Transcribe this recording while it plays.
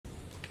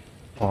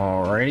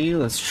Alrighty,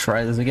 let's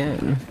try this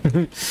again.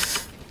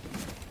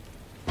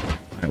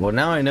 Alright, well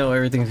now I know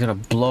everything's gonna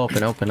blow up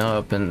and open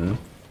up and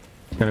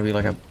it's gonna be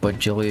like a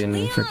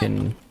bajillion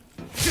freaking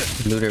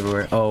loot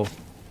everywhere. Oh.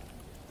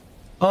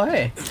 Oh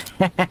hey.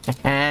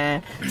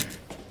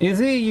 You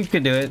see, you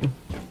could do it.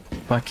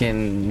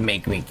 Fucking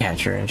make me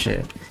catch her and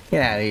shit.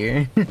 Get out of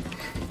here.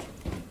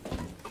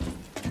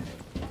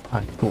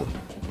 Alright, cool.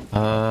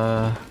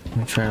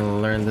 I'm trying to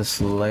learn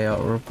this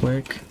layout real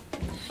quick.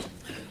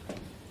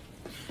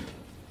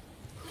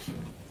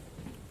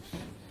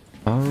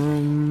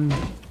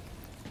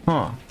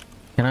 Huh.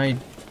 Can I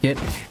get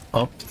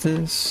up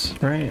this?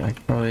 Right? I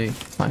can probably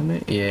climb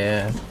it?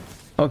 Yeah.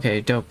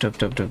 Okay, dope. I've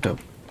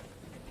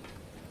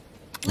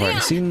already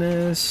seen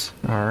this.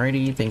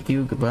 Alrighty, thank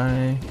you,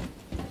 goodbye.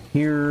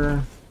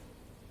 Here.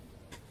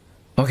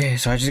 Okay,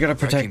 so I just gotta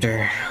protect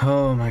her.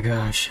 Oh my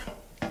gosh.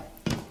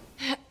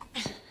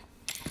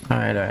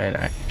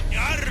 Alright.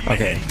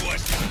 Okay.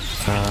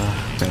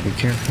 Gotta be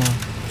careful.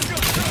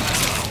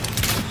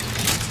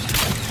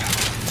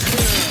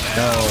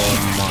 Oh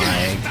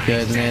my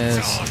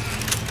goodness.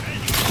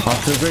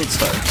 Off to a great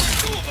start.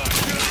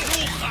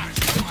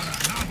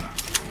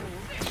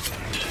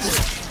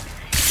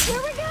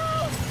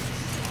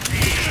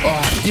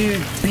 Oh,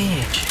 dude,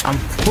 bitch. I'm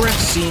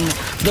pressing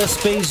the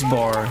space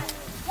bar.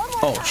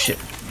 Oh, shit.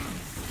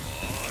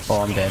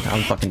 Oh, I'm dead.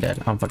 I'm fucking dead.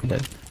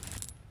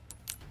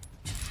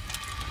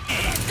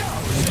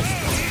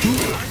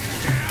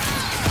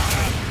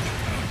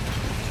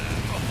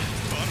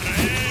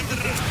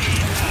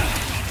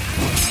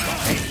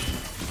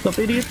 What's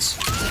up, idiots?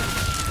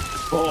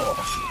 Oh.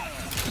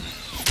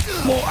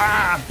 Oh,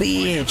 ah,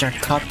 bitch. I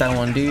caught that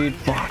one, dude.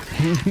 Fuck.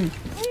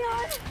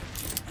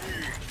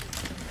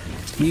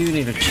 You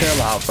need to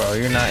chill out, bro.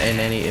 You're not in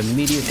any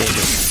immediate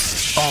danger.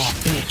 Oh,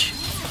 bitch.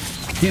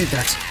 Dude,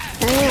 that's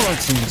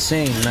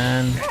insane,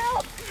 man.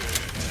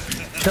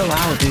 Chill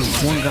out, dude.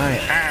 One guy.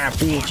 Ah,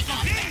 bitch.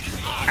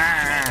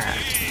 Ah.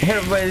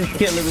 Everybody's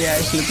killing me,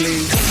 actually,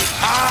 please.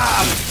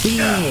 Ah,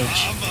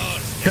 bitch.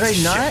 Could I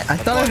not? I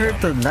thought I heard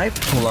the knife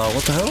pull out.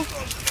 What the hell?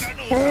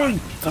 Oh,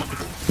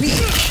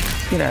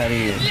 bitch. Get out of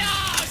here.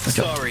 What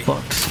the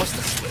fuck?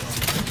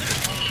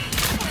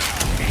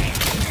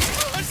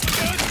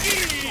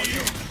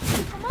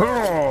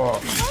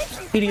 Oh,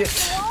 idiot.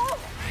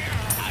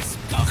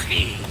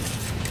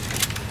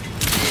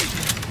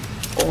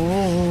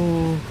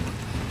 Oh.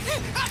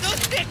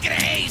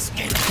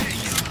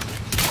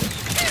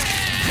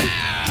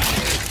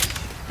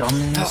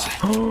 Dumbass.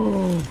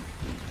 Oh,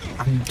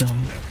 I'm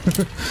dumb.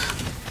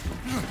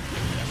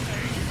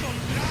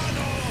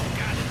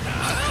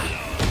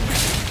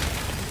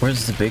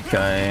 Where's the big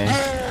guy?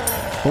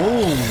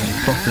 Oh,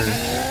 fucker.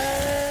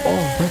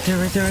 Oh,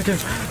 right there.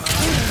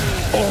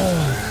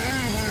 Oh.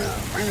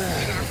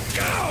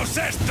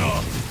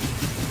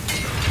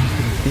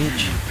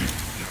 Bitch.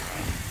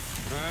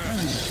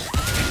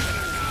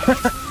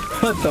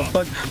 What the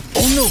fuck?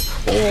 Oh no!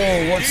 Oh,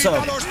 what's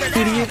up,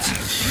 idiots?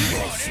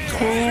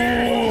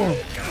 Oh.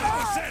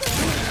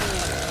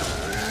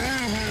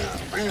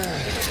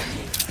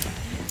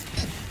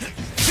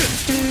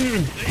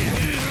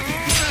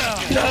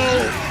 No!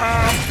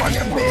 Ah,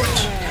 fucking bitch!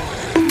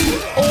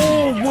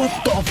 Oh, what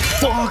the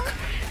fuck?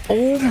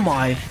 Oh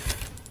my!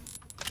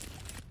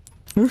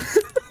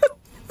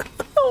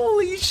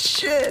 Holy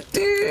shit,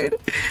 dude!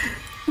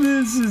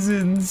 This is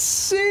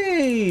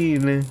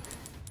insane!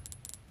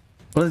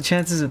 What are the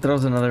chances it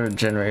throws another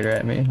generator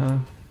at me, huh?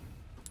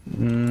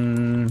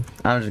 I'm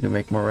just gonna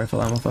make more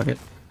rifle ammo, fuck it.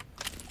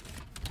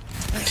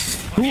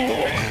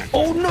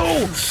 Oh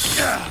no!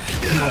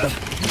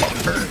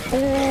 Motherfucker!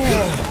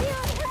 Oh.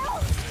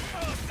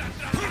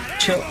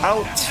 Chill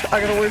out! I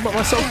gotta worry about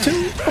myself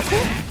too!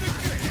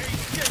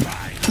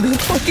 The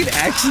fucking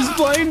axe is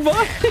flying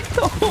by!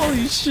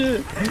 Holy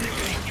shit!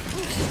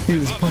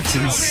 Dude, this punch is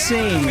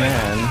insane,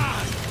 man.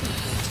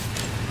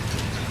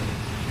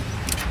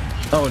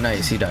 Oh,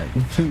 nice, he died.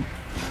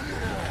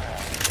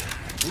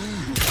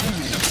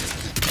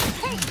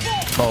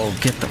 Oh,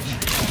 get the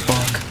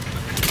fuck.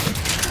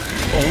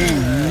 Oh,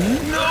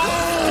 no!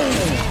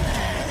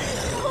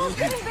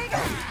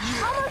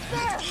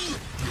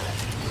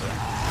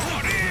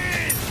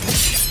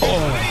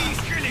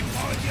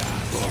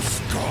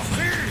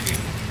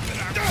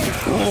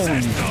 Oh,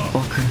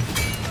 fucker.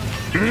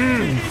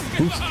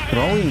 Who's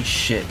throwing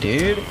shit,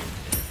 dude?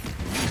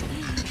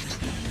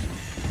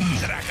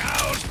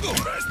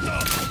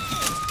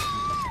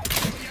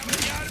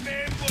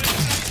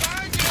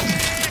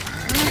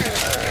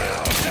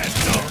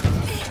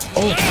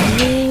 Oh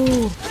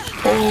no!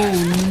 Oh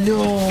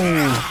no!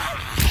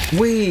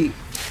 Wait!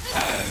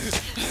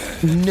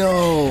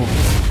 No!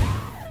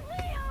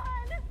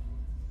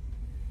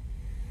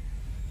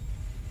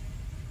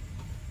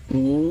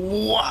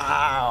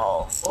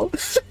 Wow!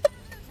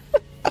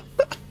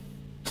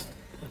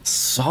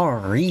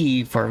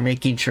 Sorry for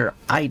making sure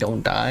I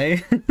don't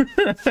die.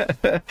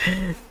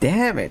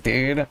 Damn it,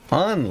 dude.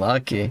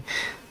 Unlucky.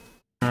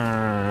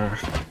 Well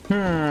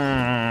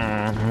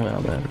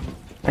then.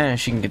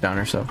 She can get down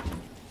herself.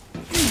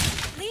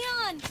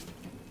 Leon!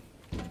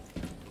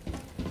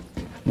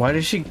 Why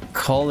does she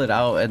call it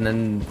out and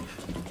then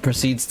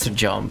proceeds to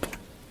jump?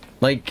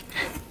 Like,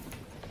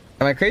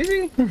 am I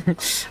crazy?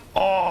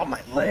 Oh,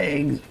 my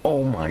legs.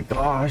 Oh my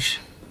gosh.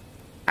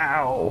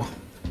 Ow.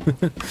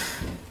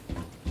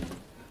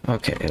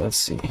 Okay, let's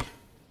see.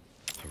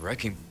 I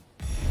reckon.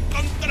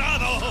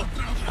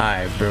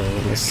 Alright, bro.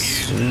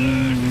 Let's.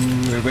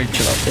 Everybody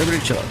chill out. Everybody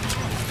chill out.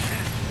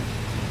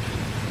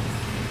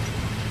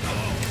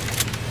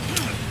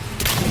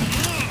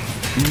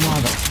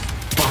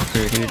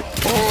 Motherfucker, dude.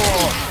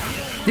 Oh,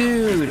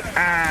 dude.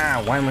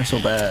 Ah, why am I so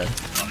bad?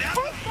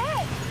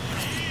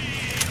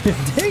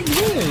 Take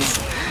this.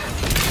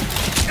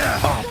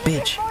 Oh,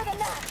 bitch.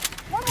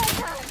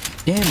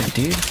 Damn it,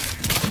 dude.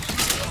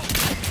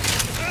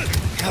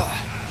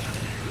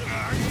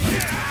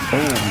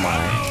 Oh my.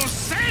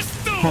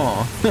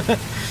 Huh.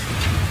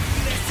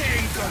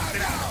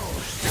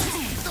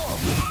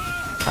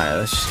 Alright,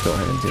 let's just go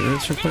ahead and do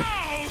this real quick.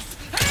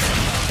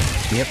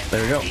 Yep,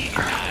 there we go.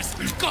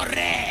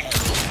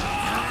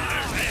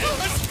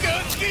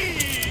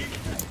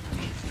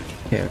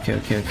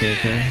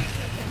 Okay.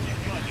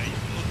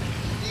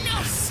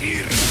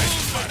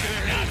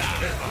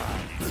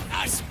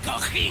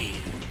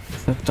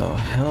 What the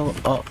hell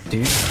up,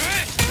 dude?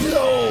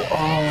 No!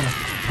 Oh,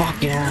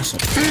 fucking asshole.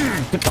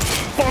 Get the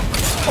fuck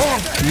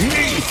off me!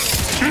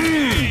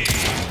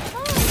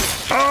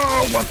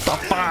 Oh, what the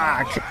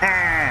fuck?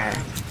 Ah.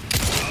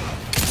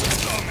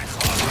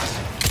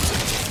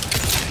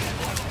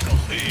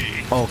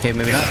 Okay,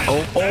 maybe not.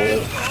 Oh.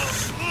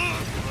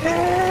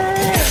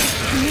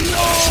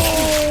 No!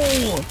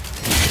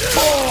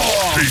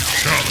 Oh!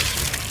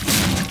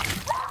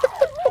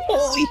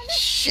 Holy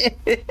shit!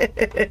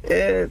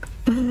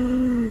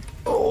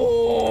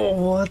 Oh,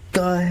 what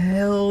the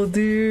hell,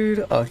 dude?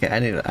 Okay, I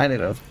need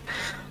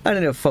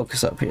to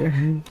focus up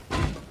here.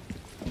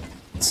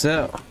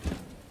 So,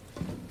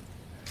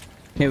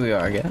 here we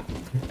are again.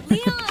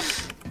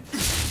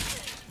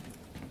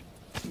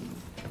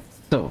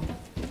 So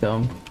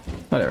dumb.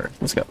 Whatever.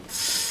 Let's go.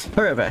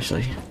 Hurry up,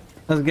 Ashley.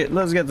 Let's get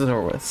this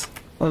over with.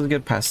 Let's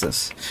get past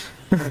this.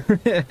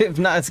 If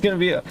not, it's gonna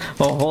be a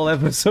whole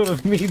episode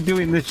of me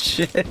doing this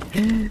shit.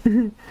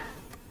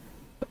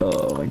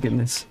 Oh my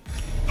goodness.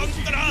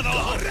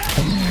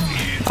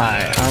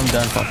 Alright, I'm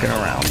done fucking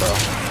around, bro.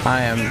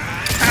 I am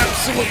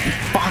absolutely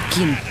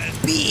fucking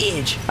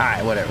bitch.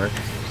 Alright, whatever.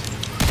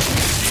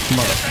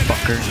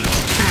 Motherfucker.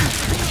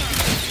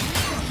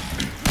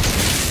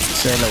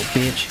 Say hello,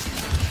 bitch.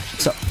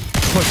 What's up?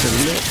 Push your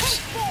lips.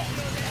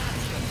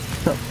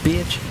 What's up,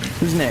 bitch?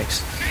 Who's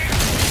next?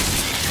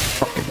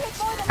 Fucking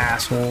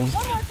assholes.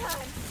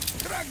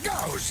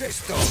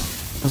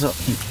 What's up,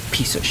 you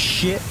piece of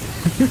shit?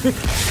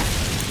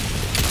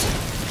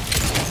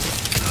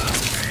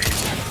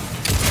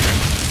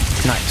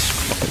 Nice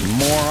fucking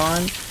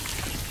moron.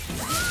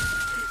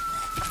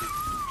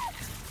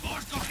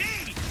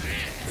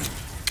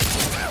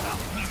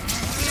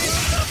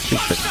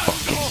 Stupid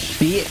fucking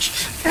bitch.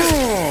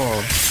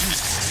 Oh.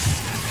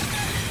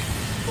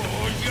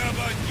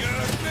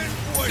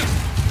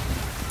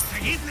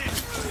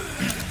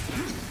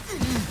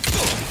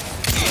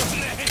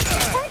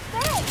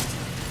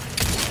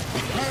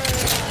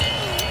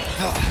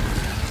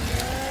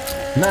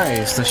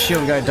 Nice, the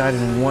shield guy died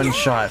in one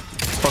shot.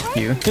 Fuck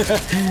you.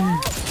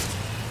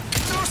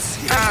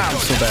 Ah, I'm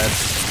so bad.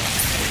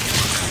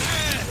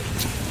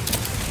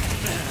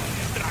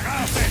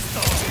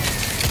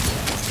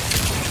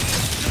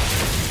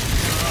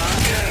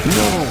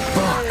 No,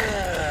 fuck.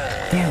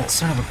 Damn it,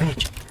 son of a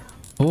bitch.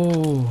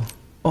 Oh,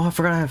 I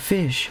forgot I have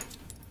fish.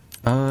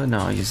 No,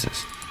 I'll use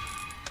this.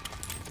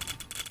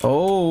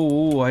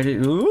 Oh, I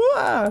did.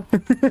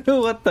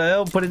 What the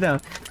hell? Put it down.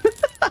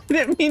 I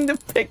didn't mean to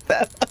pick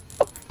that up.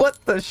 What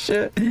the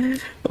shit?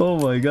 Oh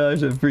my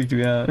gosh, that freaked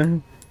me out.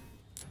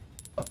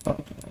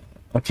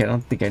 Okay, I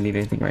don't think I need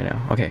anything right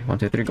now. Okay, 1,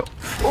 2, 3, go.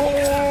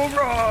 Oh,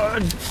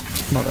 run!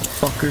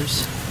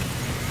 Motherfuckers.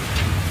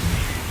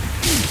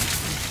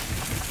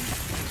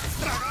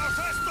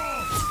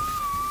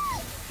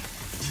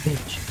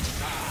 Bitch.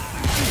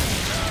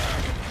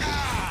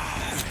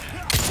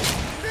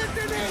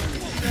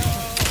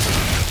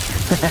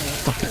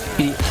 Fucking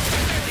idiot.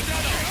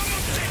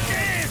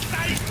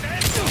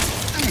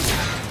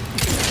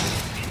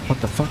 What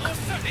the fuck?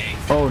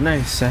 Oh,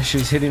 nice.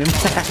 Ashley's hitting him.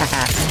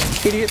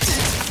 Idiots.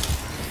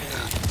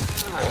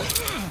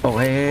 Oh,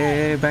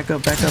 hey, back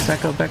up. Back up,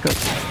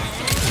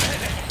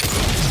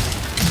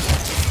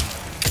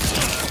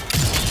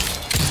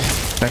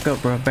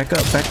 bro. Back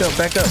up.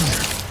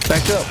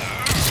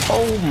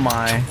 Oh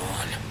my.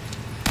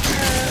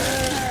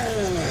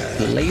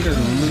 Later,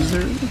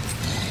 loser.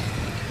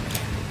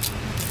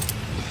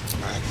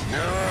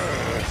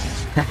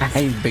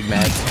 He's big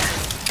mad.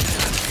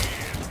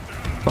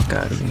 Fuck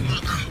out of here,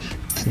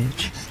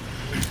 bitch.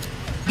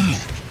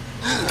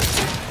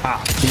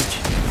 Ah, bitch.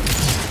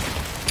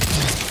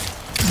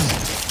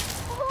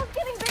 Oh, it's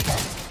getting bigger.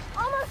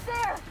 Almost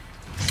there.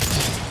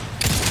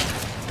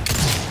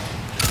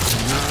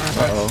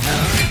 Uh-oh.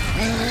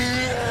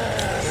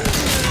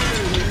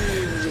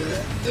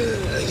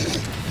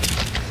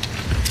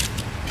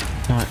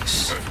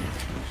 Nice.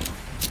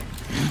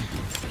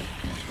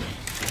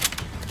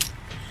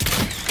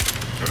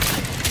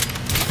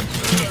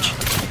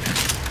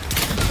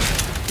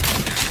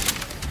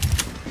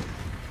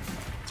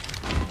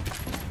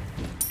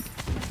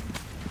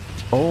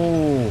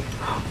 Oh,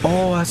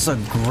 oh, that's a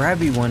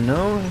grabby one,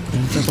 no?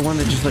 Is that the one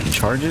that just like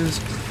charges?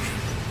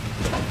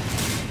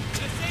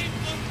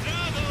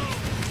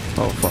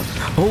 Oh fuck!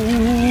 Oh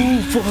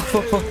fuck!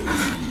 Fuck! Fuck!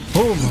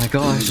 Oh my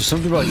gosh! There's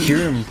something about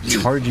hearing him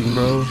charging,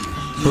 bro.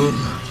 Oh,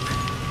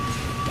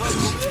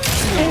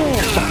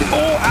 fuck.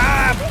 Oh,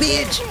 ah,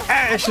 bitch,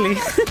 Ashley.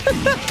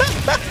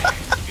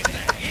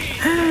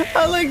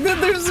 I like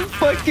that. There's a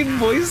fucking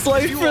voice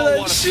line for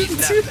that shit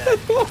too.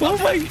 Oh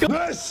my god!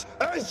 This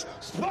is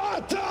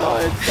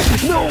Sparta!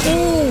 No!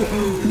 Oh,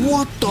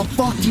 what the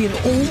fucking?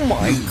 Oh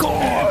my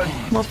god!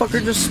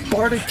 Motherfucker just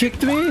Sparta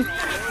kicked me.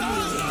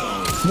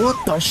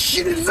 What the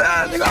shit is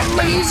that? They got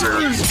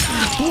lasers!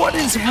 What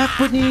is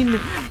happening?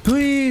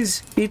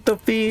 Please eat the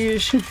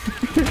fish.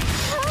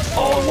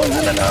 Oh, it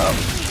wasn't enough.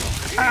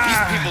 These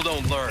people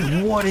don't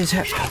learn. What is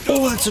happening?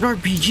 Oh, that's an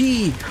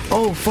RPG.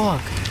 Oh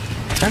fuck,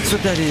 that's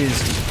what that is.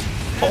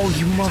 Oh,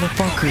 you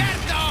motherfucker,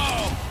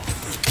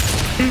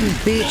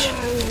 bitch.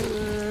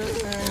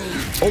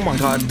 Oh my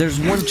god, there's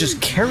one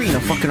just carrying a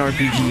fucking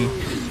RPG.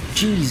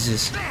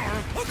 Jesus.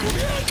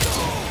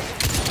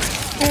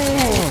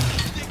 Oh.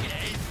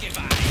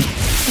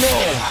 No,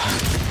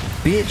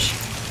 bitch.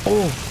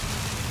 Oh,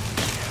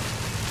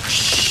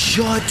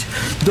 shut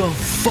the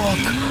fuck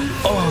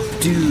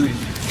up, dude.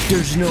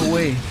 There's no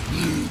way.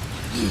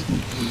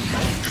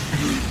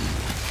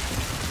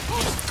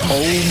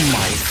 Oh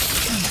my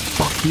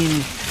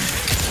fucking.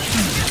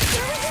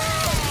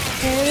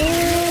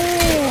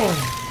 Oh,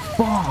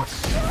 fuck.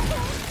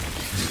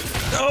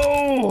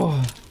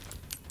 Oh,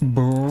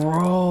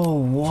 bro,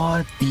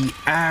 what the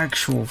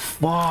actual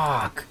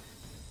fuck?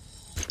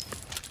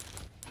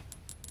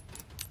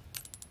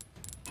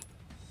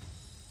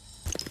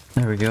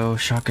 There we go,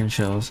 shotgun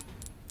shells.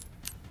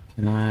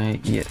 Can I?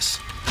 Yes.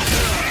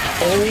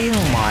 Oh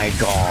my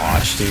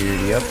gosh, dude.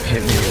 Yep,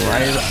 hit me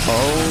right.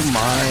 Oh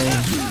my.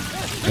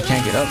 I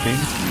can't get up, dude.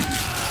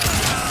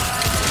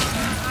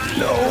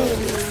 No.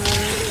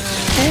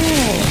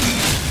 Oh.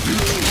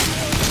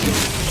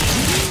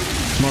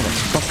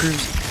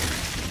 Motherfuckers.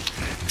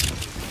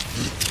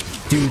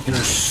 Dude,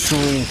 there's so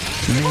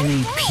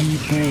many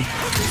people.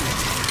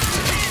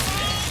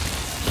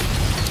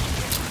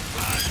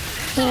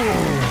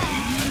 Oh.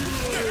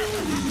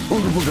 Oh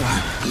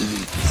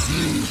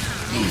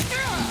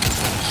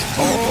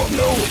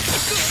no!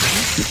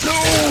 No!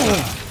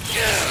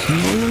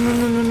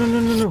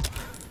 No!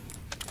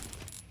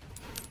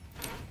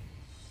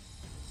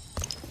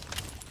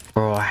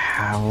 Bro,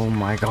 oh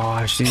my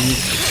gosh, dude.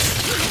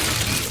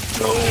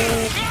 No!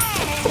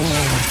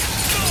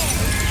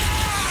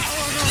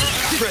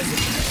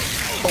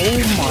 Oh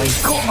my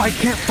god, I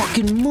can't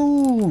fucking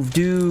move,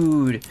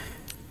 dude.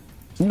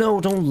 No,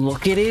 don't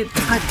look at it.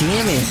 God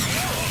damn it.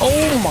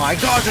 Oh my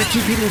gosh, I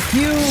keep hitting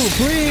Q,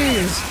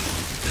 please!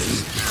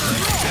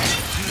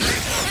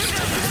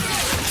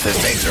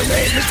 Mistakes are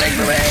made, mistakes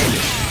are made!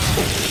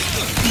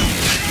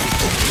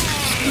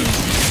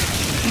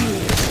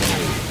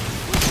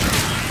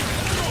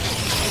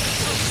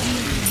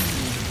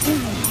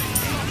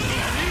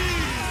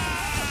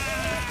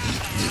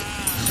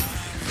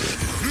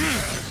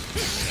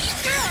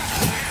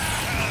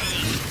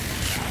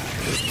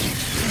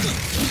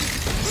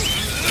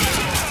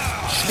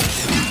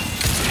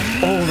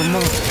 Oh, the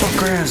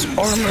motherfucker has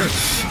armor!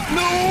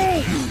 No!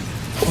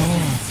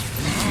 Oh.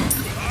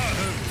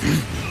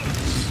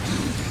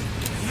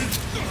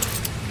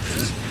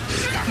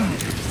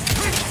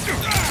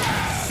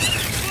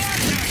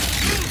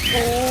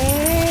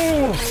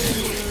 Oh!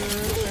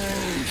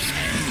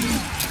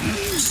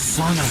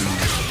 Son of a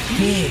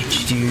bitch,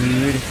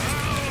 dude!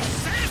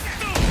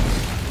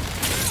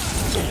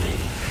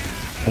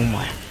 Oh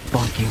my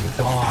fucking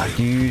god,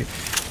 dude!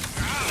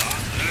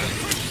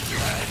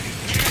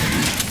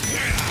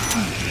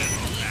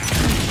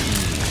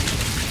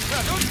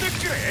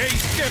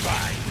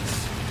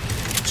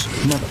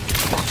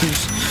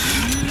 Motherfuckers!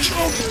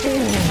 Jump!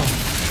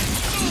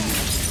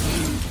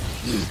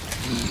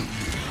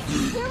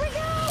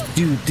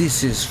 Dude,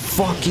 this is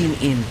fucking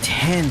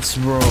intense,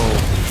 bro.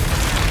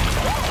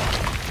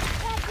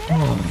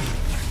 Oh.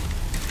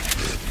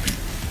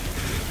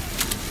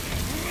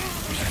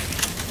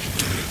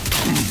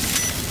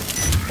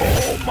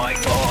 Oh my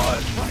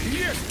god.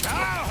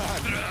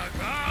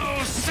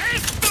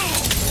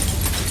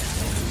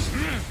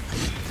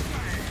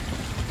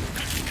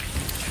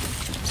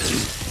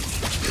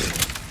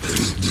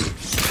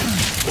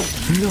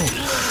 No.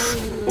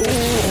 Oh.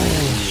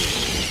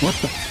 What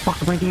the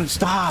fuck am I doing?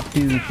 Stop,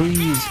 dude,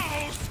 please.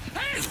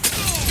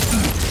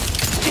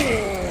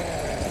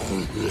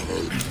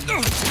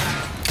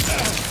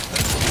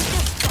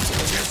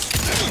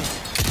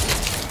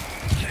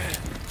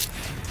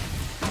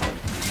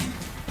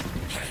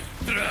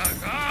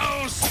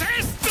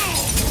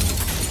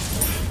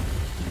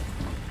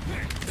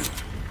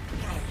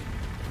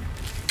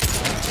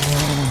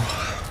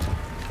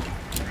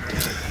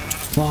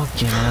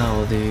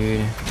 hell,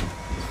 dude.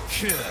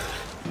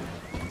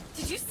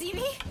 Did you see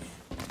me?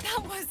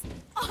 That was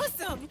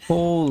awesome.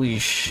 Holy I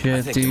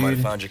shit, think you might have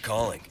dude. found your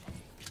calling.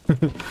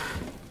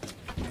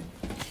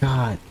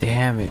 God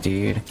damn it,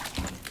 dude.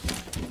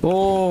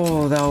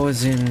 Oh, that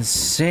was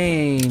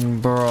insane,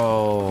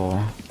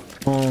 bro.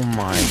 Oh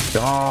my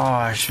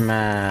gosh,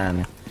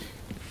 man.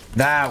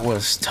 That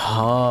was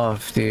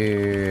tough,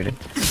 dude.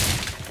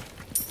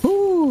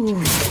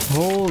 Whew.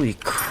 Holy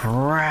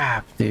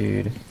crap,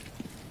 dude.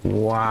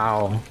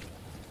 Wow.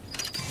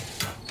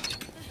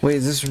 Wait,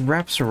 is this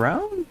wraps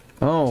around?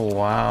 Oh,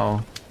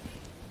 wow.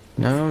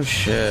 No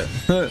shit.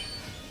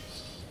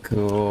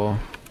 Cool.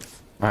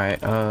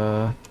 Alright,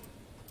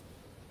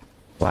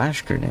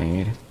 flash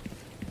grenade.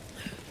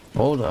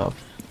 Hold up.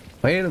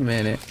 Wait a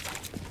minute.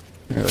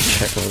 Let me go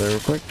check over there real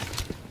quick.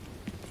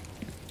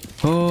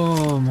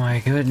 Oh my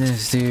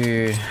goodness,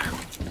 dude.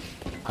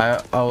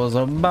 I was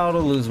about to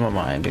lose my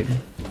mind, dude.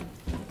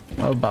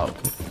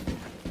 About to.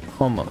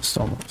 Almost.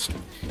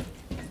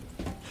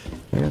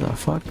 Where the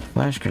fuck?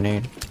 Flash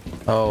grenade.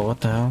 Oh,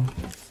 what the hell?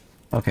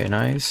 Okay,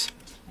 nice.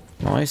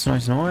 Nice.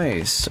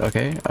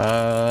 Okay,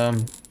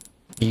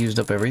 used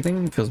up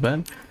everything. Feels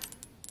bad.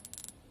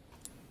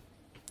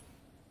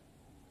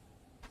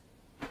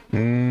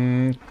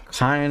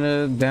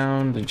 Kinda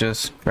down to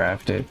just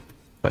craft it,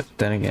 but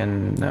then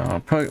again, no. I'll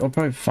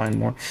probably find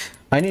more.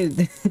 I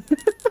need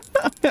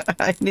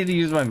I need to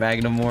use my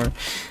magnum more.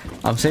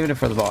 I'm saving it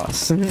for the boss.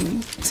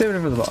 Saving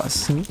it for the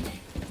boss.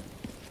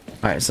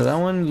 Alright, so that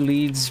one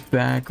leads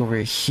back over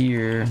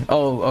here.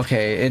 Oh,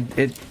 okay.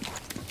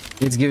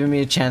 It's giving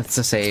me a chance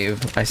to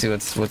save. I see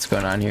what's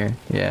going on here.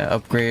 Yeah,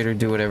 upgrade or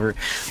do whatever.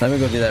 Let me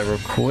go do that real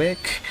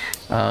quick.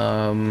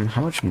 How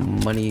much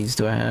monies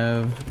do I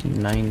have?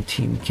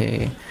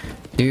 19k.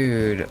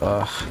 Dude,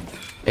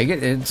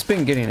 it's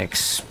been getting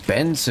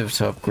expensive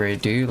to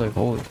upgrade, dude. Like,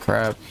 holy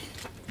crap.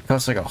 It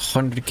costs like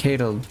 100k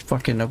to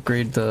fucking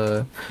upgrade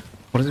the,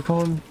 what is it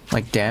called?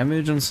 Like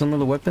damage on some of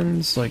the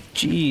weapons? Like,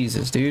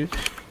 Jesus, dude.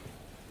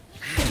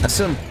 That's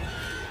some,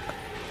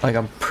 like,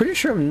 I'm pretty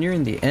sure I'm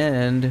nearing the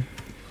end.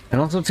 And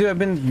also too, I've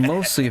been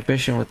mostly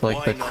efficient with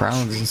like the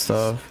crowns and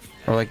stuff,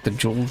 or like the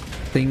jewel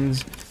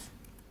things.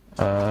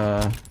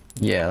 Yeah,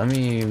 let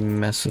me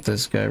mess with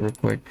this guy real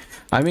quick.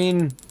 I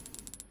mean,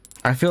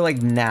 I feel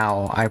like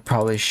now I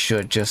probably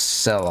should just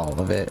sell all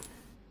of it.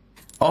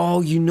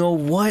 Oh, you know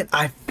what?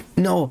 I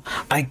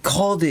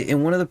called it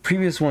in one of the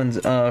previous ones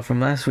from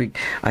last week.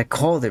 I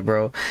called it,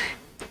 bro.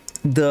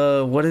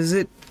 The, what is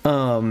it?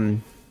 Oh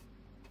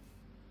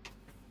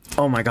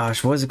my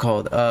gosh, what is it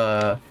called?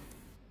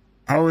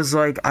 I was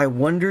like, I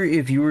wonder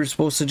if you were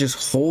supposed to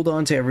just hold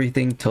on to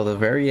everything till the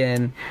very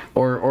end,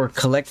 or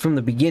collect from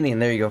the beginning.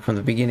 There you go, from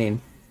the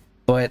beginning.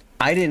 But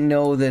I didn't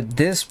know that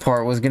this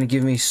part was going to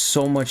give me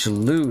so much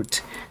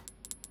loot.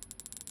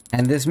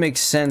 And this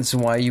makes sense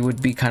why you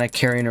would be kind of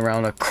carrying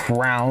around a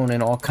crown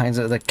and all kinds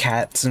of the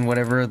cats and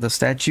whatever, the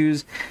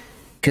statues.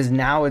 Because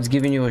now it's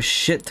giving you a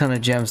shit ton of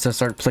gems to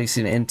start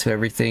placing into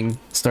everything.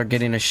 Start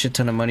getting a shit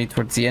ton of money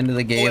towards the end of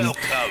the game.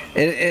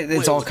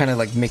 It's all kind of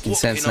like making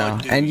sense now.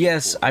 And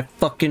yes, I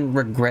fucking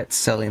regret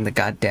selling the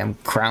goddamn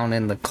crown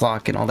and the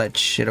clock and all that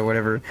shit or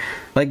whatever.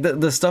 Like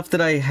the stuff that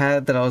I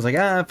had that I was like,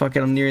 fuck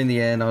it, I'm nearing the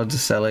end, I'll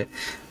just sell it.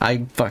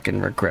 I fucking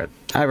regret.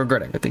 I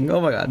regret everything.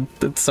 Oh my god,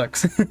 that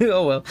sucks.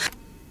 Oh well.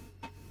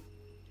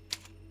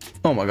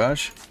 Oh my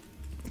gosh.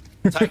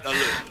 Take a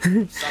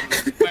look.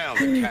 Something's bound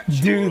to catch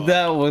your Dude, eye.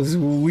 that was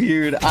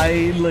weird.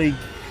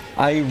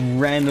 I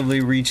randomly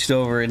reached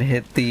over and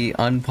hit the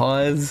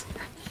unpause.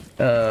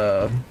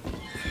 And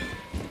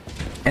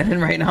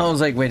then right now I was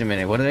like, wait a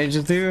minute, what did I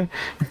just do?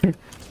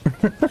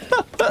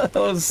 That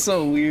was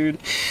so weird.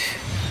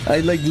 I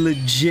like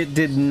legit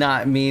did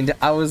not mean to,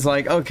 I was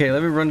like, okay,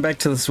 let me run back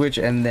to the Switch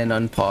and then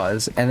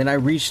unpause. And then I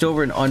reached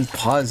over and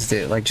unpaused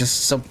it, like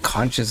just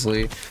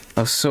subconsciously.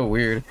 That was so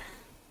weird.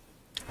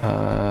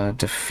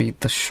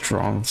 Defeat the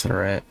strong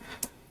threat.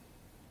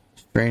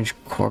 Strange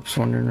corpse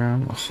wandering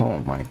around. Oh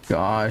my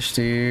gosh,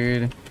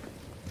 dude.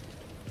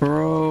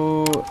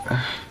 Bro.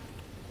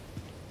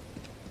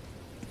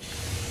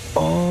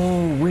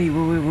 Oh,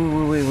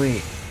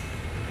 wait.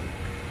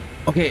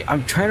 Okay,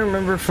 I'm trying to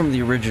remember from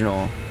the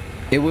original.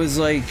 It was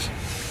like,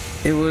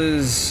 it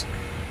was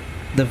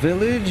the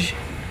village,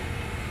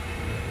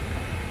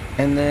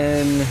 and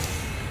then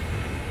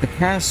the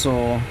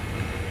castle,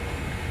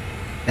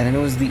 and then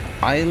it was the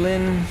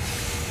island,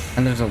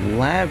 and there's a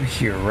lab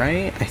here,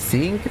 right? I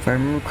think, if I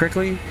remember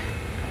correctly,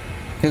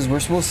 because we're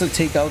supposed to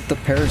take out the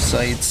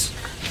parasites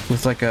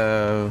with like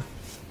a,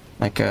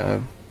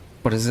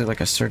 what is it,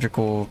 like a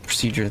surgical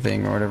procedure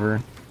thing or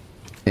whatever.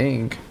 I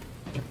think.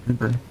 I can't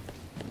remember.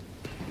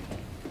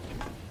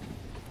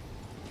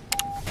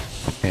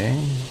 Okay,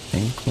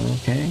 think we're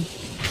okay.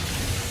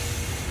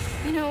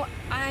 You know,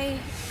 I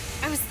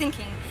was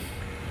thinking,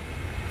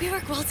 we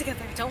work well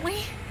together, don't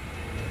we?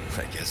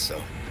 I guess so.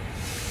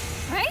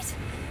 Right?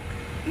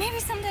 Maybe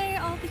someday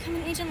I'll become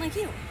an agent like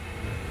you.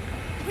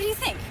 What do you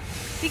think?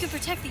 We could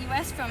protect the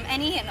U.S. from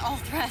any and all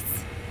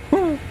threats.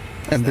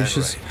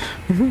 Ambitious.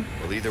 Right?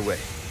 Well, either way,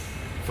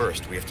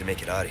 First, we have to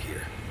make it out of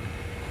here.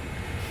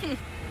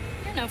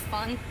 You're no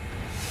fun.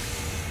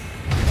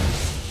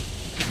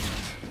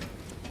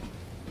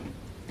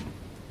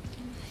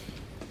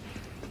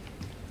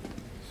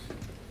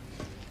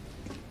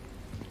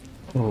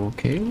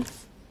 Okay.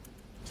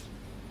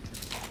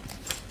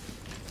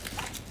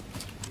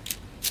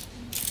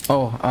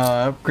 Oh,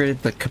 I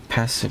upgraded the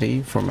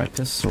capacity for my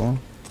pistol.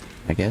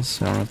 I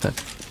guess. I don't know if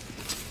that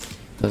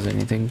does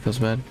anything. Feels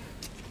bad.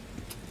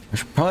 I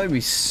should probably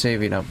be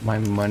saving up my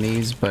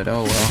monies, but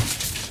oh well.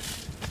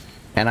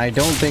 And I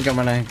don't think I'm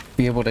gonna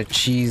be able to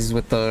cheese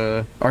with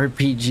the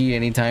RPG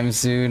anytime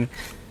soon.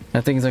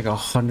 That thing's like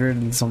 100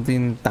 and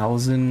something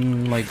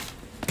thousand, like,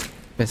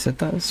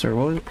 pesetas,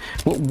 or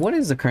what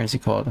is the currency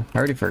called? I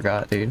already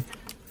forgot, dude.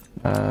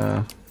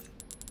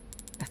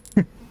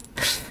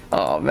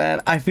 Oh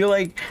man, I feel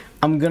like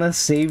I'm gonna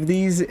save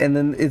these and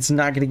then it's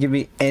not gonna give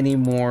me any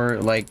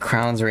more like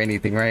crowns or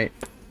anything, right?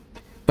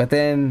 But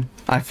then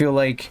I feel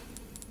like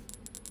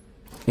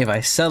if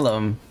I sell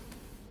them,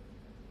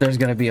 there's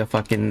gonna be a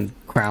fucking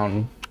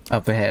crown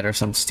up ahead or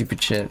some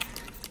stupid shit.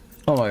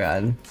 Oh my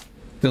god,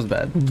 feels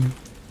bad.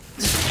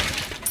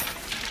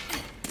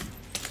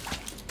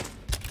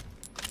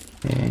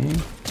 Okay,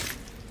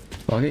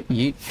 fuck it,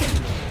 yeet.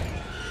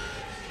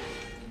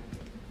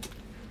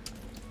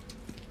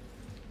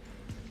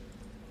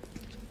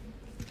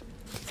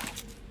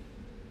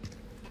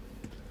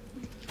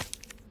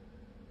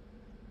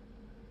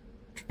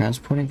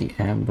 Transporting the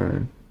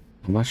amber.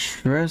 I must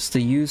stress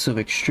the use of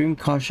extreme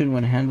caution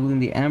when handling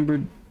the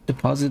amber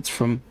deposits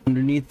from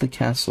underneath the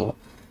castle.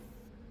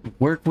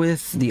 Work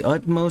with the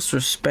utmost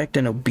respect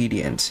and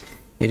obedience.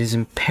 It is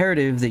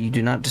imperative that you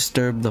do not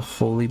disturb the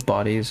holy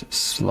body's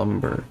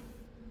slumber.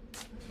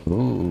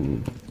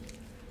 Ooh.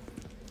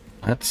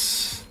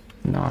 That's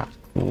not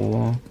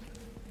cool.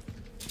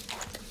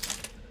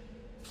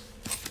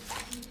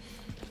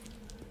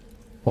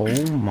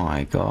 Oh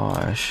my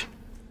gosh.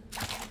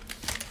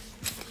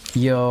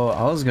 Yo,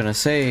 I was gonna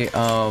say,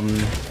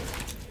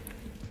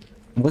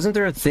 wasn't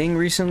there a thing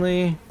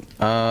recently?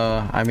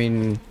 I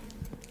mean,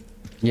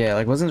 yeah,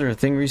 like, wasn't there a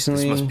thing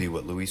recently? This must be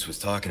what Luis was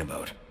talking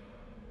about.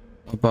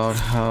 About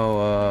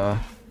how,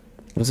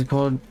 what's it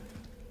called?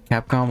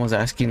 Capcom was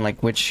asking,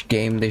 like, which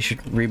game they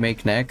should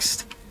remake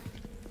next.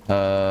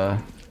 In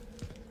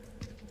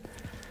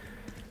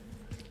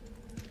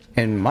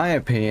my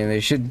opinion, they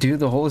should do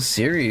the whole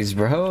series,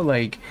 bro.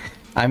 Like,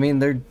 I mean,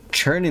 they're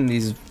churning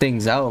these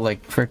things out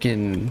like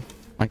freaking,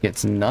 like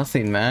it's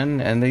nothing, man,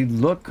 and they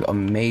look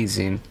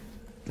amazing.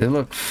 They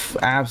look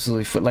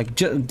absolutely like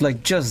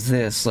just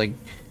this, like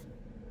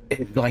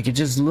it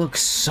just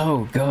looks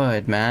so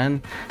good,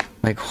 man.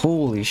 Like,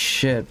 holy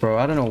shit, bro.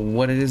 I don't know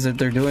what it is that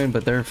they're doing,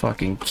 but they're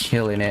fucking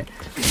killing it.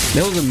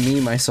 There was a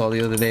meme I saw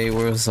the other day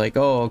where it was like,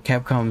 oh,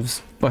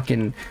 Capcom's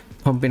fucking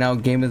pumping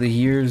out Game of the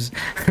Years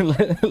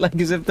like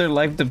as if their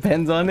life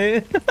depends on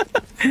it.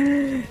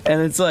 And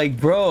it's like,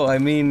 bro, I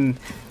mean,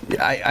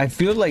 I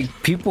feel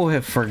like people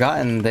have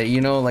forgotten that,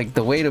 you know, like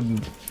the way to,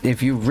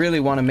 if you really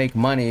want to make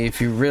money,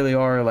 if you really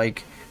are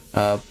like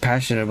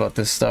passionate about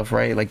this stuff,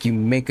 right, like you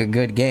make a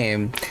good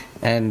game,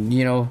 and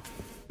you know,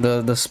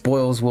 the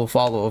spoils will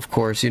follow, of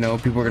course. You know,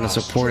 people are gonna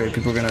support it,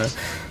 people are gonna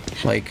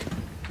like,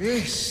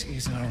 this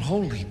is our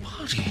holy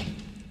body,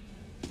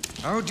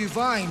 our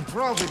divine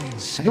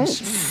providence. I don't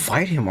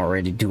fight him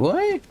already, do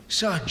I?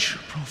 Such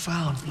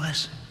profound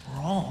blessing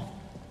for all.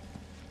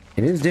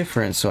 It is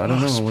different, so I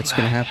don't know what's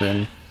gonna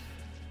happen.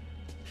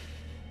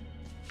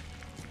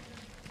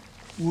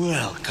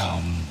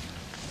 Welcome,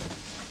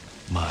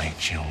 my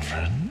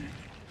children.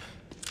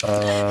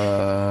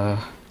 I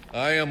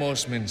am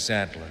Osman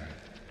Sadler,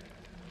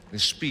 the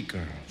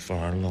speaker for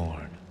our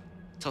Lord.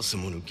 Tell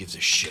someone who gives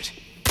a shit.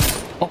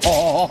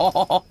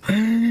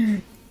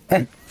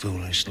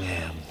 Foolish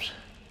lambs,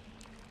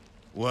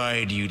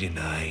 why do you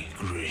deny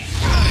grace?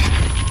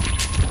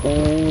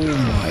 Oh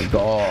my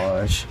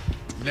gosh.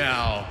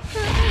 Now,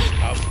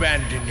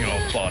 abandon your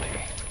body.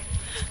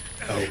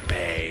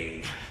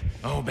 Obey.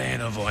 Obey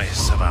the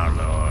voice of our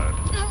Lord.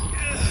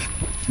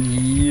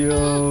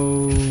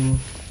 Yo.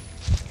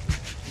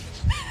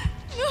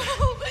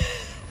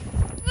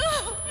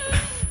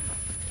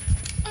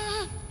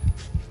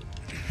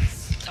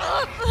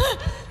 Stop!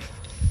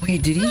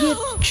 Wait, did he get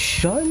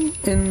shot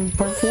in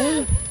part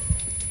 4?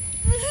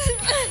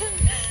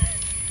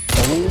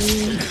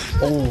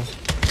 Oh.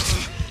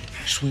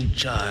 Sweet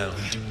child,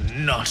 do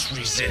not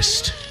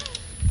resist.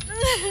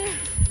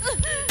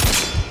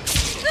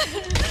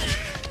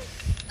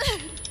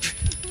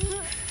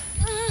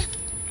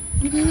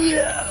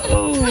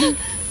 No.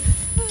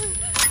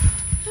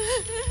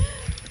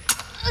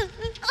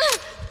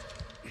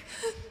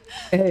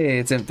 Hey,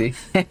 it's empty.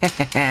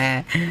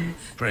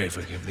 Pray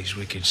forgive these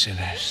wicked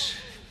sinners.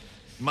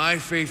 My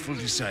faithful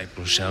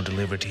disciples shall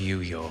deliver to you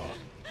your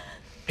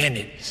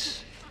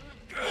penance.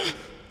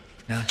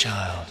 Now,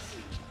 child,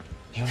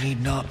 you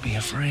need not be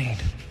afraid.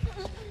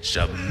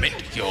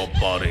 Submit your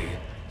body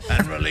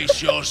and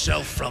release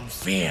yourself from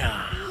fear.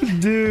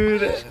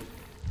 Dude.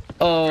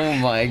 Oh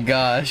my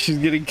gosh, she's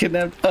getting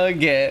kidnapped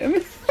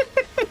again.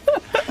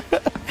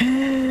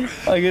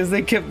 I guess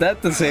they kept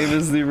that the same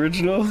as the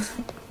original.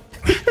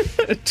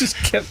 It just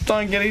kept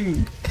on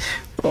getting...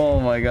 Oh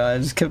my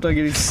god, just kept on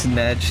getting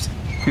snatched.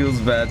 Feels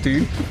bad,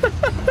 dude.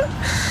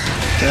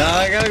 Now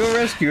I gotta go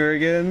rescue her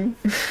again.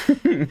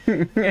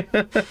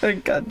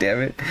 God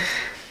damn it.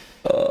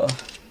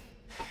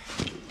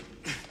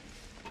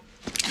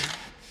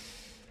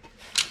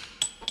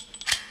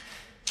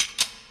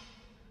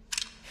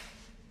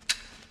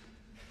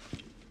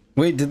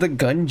 Wait, did the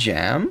gun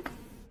jam?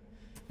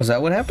 Was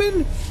that what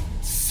happened?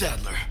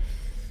 Sadler,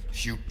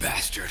 you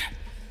bastard.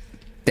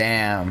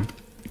 Damn.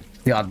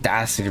 The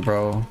audacity,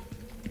 bro.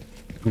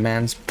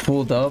 Man's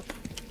pulled up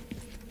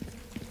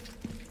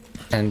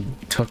and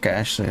took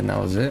Ashley, and that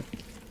was it.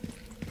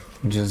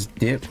 Just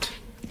dipped.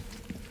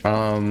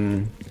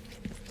 What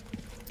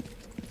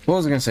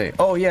was I gonna say?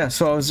 Oh yeah,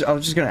 so I was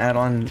just gonna add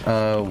on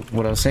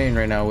what I was saying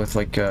right now with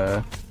like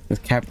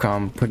with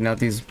Capcom putting out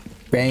these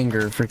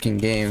banger freaking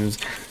games.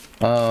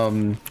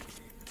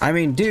 I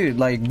mean, dude,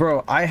 like,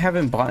 bro, I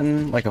haven't bought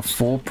like a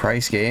full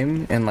price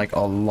game in like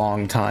a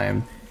long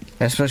time,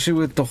 especially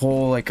with the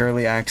whole like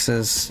early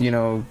access, you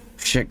know,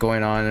 shit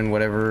going on and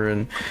whatever,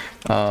 and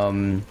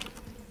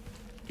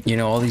you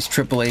know, all these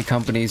AAA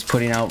companies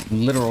putting out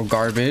literal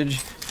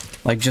garbage,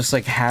 like just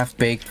like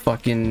half-baked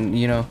fucking,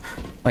 you know,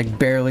 like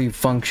barely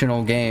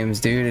functional games,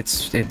 dude.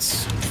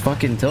 It's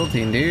fucking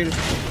tilting, dude.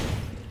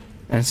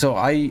 And so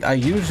I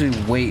usually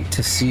wait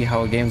to see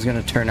how a game's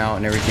gonna turn out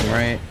and everything,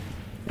 right?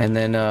 And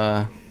then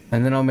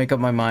I'll make up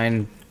my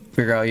mind,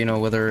 figure out, you know,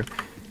 whether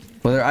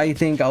I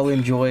think I'll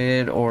enjoy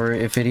it or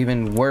if it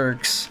even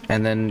works,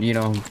 and then, you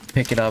know,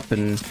 pick it up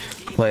and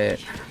play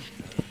it.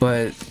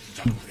 But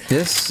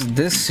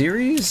this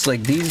series,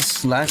 like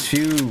these last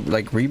few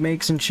like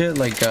remakes and shit,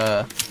 like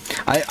I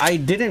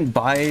didn't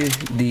buy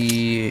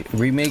the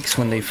remakes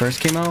when they first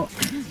came out,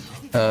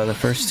 the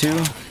first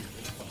two,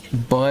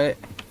 but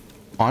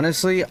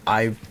honestly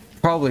I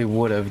probably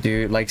would have,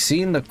 dude. Like,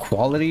 seeing the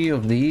quality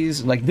of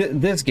these, like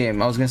this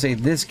game, I was gonna say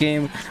this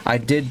game I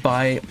did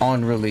buy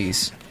on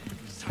release,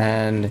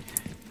 and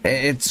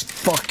it's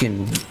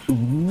fucking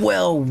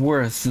well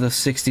worth the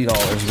 $60,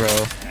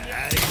 bro.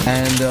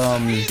 And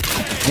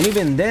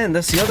even then,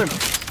 that's the other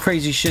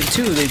crazy shit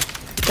too.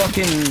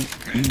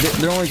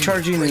 They're only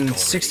charging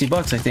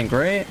 $60, I think,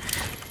 right?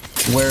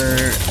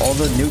 Where all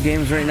the new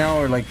games right now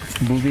are like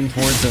moving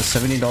towards a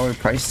 $70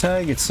 price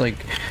tag. It's like,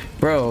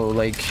 bro,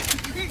 like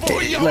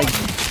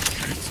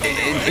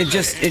it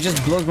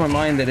just blows my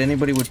mind that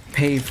anybody would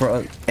pay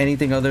for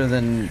anything other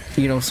than,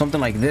 you know,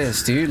 something like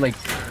this, dude. Like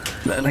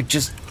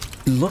just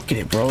look at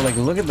it, bro. Like,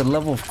 look at the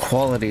level of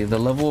quality, the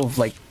level of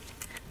like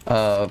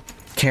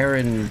care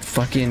and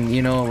fucking,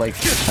 you know, like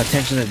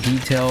attention to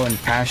detail and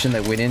passion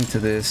that went into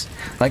this.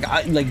 Like,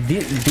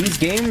 these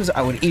games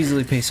I would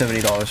easily pay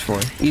 $70 for,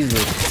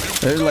 easily.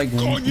 They're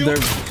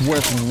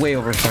worth way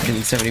over fucking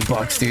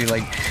 $70, dude.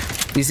 Like,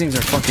 these things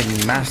are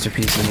fucking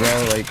masterpieces,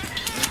 bro. Like,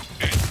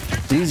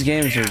 these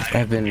games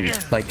have been,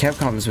 like,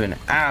 Capcom's been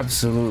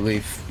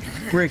absolutely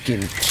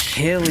freaking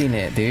killing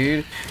it,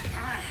 dude.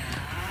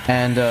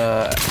 And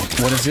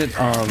what is it,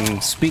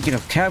 speaking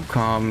of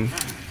Capcom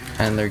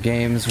and their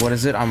games, what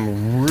is it,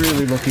 I'm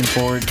really looking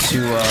forward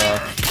to,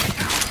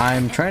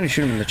 I'm trying to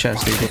shoot him in the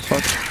chest, dude. What the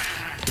fuck?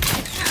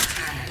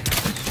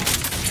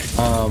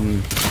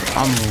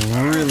 I'm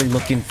really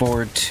looking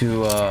forward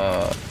to,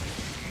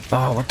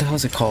 oh, what the hell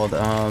is it called?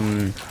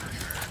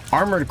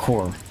 Armored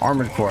Core.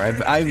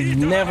 I've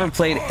never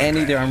played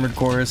any of the Armored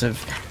Cores.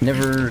 I've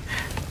never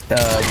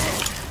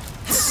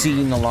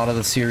seen a lot of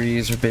the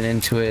series or been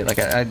into it. Like,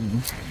 I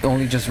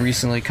only just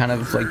recently kind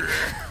of like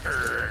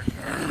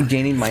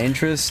gaining my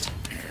interest.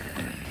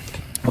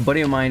 A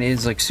buddy of mine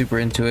is like super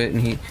into it,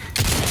 and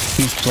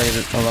he's played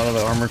a lot of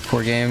the Armored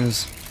Core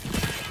games.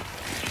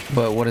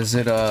 But what is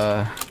it?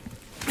 Yeah,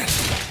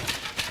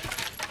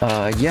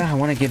 I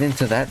want to get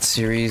into that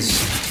series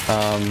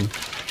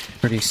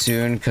pretty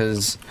soon,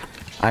 because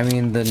I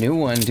mean, the new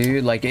one,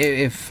 dude, like,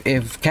 if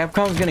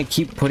Capcom's gonna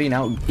keep putting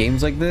out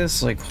games like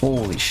this, like,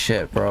 holy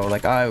shit, bro.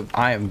 Like, I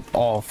am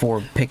all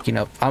for picking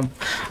up. I'm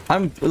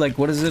like,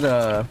 what is it,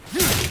 I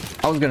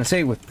was gonna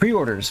say, with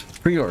pre-orders,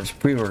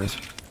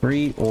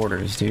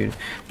 dude.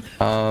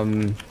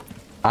 I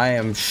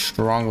am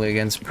strongly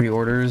against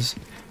pre-orders,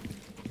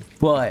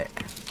 but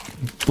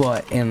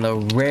in the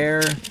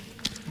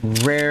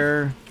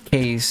rare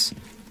case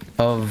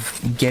of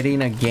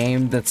getting a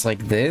game that's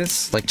like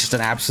this, like just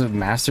an absolute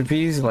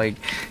masterpiece, like,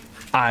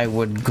 I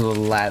would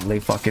gladly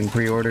fucking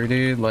pre-order,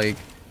 dude. Like,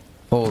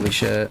 holy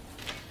shit.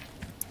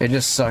 It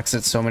just sucks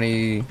that so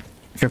many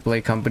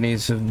AAA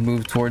companies have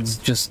moved towards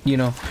just, you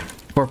know,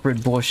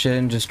 corporate bullshit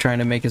and just trying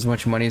to make as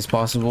much money as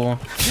possible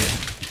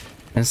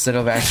instead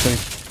of actually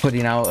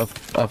putting out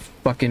a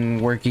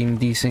fucking working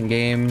decent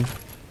game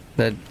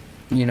that,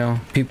 you know,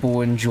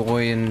 people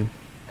enjoy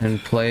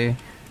and play.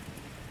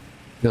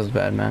 Feels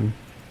bad, man.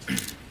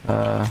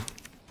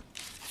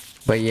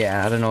 But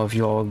yeah, I don't know if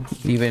you all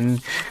even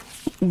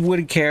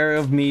would care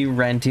of me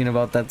ranting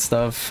about that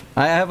stuff.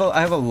 I have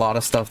a lot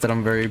of stuff that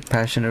I'm very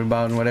passionate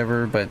about and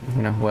whatever, but,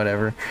 you know,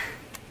 whatever.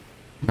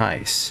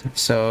 Nice.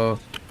 So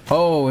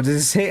Oh, does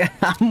it say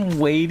I'm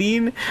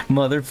waiting,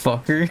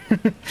 motherfucker?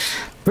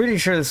 Pretty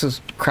sure this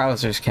was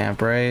Krauser's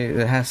camp, right?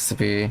 It has to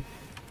be.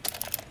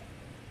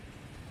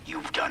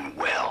 You've done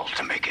well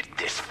to make it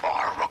this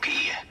far,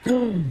 rookie.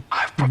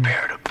 I've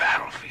prepared a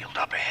battlefield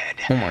up ahead.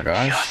 Oh my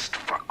gosh. Just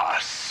for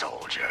us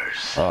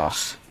soldiers. Ugh.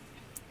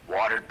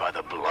 Watered by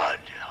the blood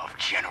of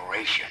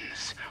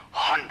generations,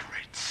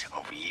 hundreds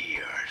of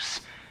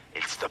years.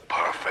 It's the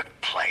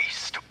perfect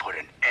place to put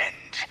an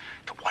end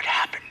to what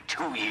happened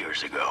 2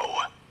 years ago.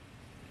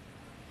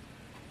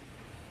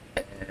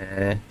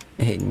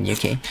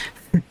 Okay.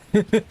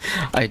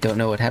 I don't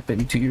know what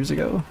happened 2 years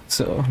ago,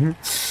 so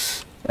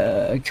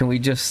can we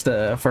just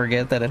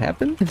forget that it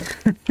happened?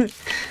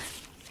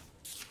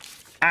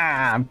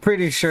 I'm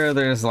pretty sure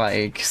there's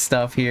like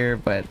stuff here,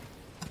 but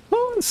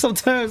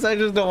sometimes I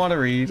just don't want to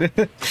read.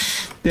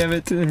 Damn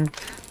it.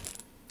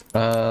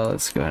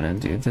 Let's go ahead and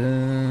do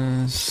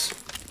this.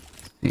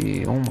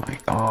 See, oh my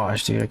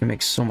gosh, dude, I can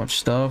make so much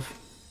stuff.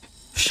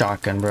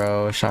 Shotgun,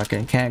 bro.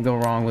 Shotgun. Can't go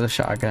wrong with a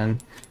shotgun.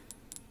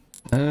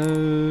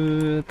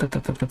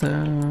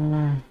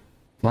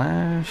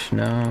 Flash?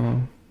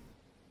 No.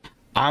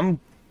 I'm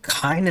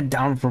kind of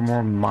down for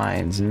more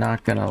mines,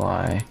 not gonna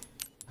lie.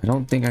 I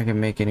don't think I can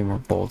make any more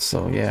bolts,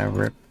 though. Yeah,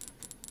 rip.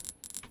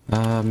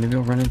 Maybe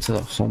I'll run into the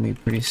homie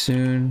pretty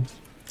soon.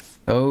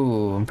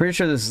 Oh, I'm pretty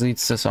sure this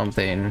leads to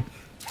something.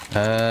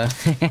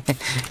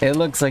 It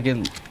looks like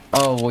it.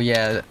 Oh, well,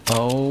 yeah.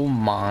 Oh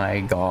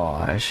my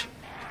gosh.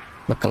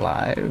 Look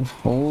alive.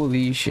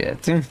 Holy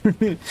shit.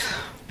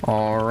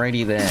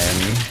 Alrighty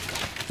then.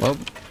 Well,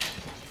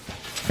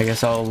 I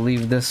guess I'll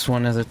leave this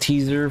one as a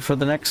teaser for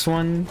the next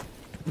one.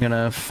 I'm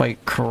gonna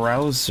fight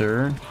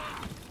Krauser.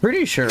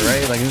 Pretty sure,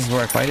 right? Like, this is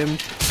where I fight him.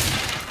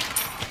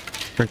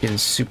 Freaking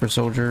super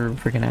soldier,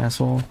 freaking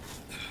asshole.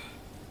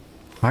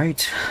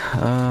 Alright.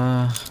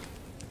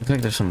 Looks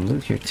like there's some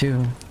loot here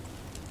too.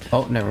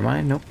 Oh, never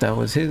mind. Nope, that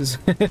was his.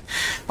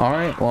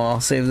 Alright, well,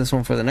 I'll save this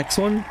one for the next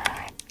one.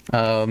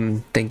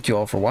 Thank you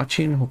all for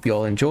watching. Hope you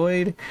all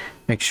enjoyed.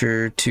 Make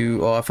sure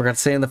to, oh, I forgot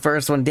to say in the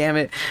first one, damn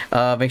it.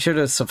 Make sure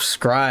to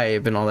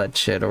subscribe and all that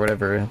shit or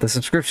whatever. The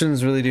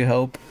subscriptions really do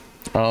help.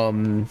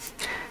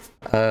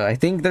 I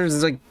think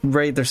there's like,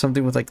 right, there's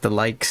something with like the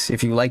likes.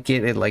 If you like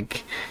it,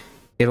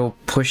 it'll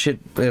push it,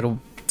 it'll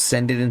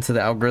send it into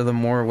the algorithm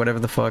more or whatever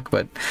the fuck.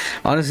 But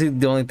honestly,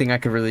 the only thing I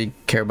could really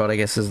care about, I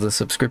guess, is the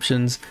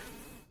subscriptions.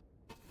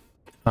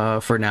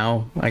 For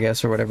now, I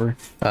guess, or whatever.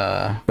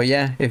 But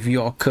yeah, if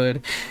you all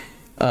could,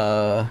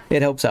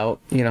 it helps out,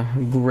 you know,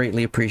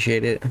 greatly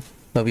appreciate it.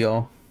 Love you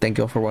all. Thank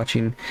you all for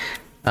watching.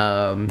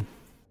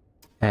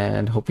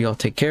 And hope you all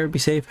take care, be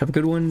safe, have a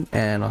good one,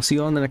 and I'll see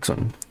you all in the next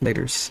one.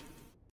 Laters.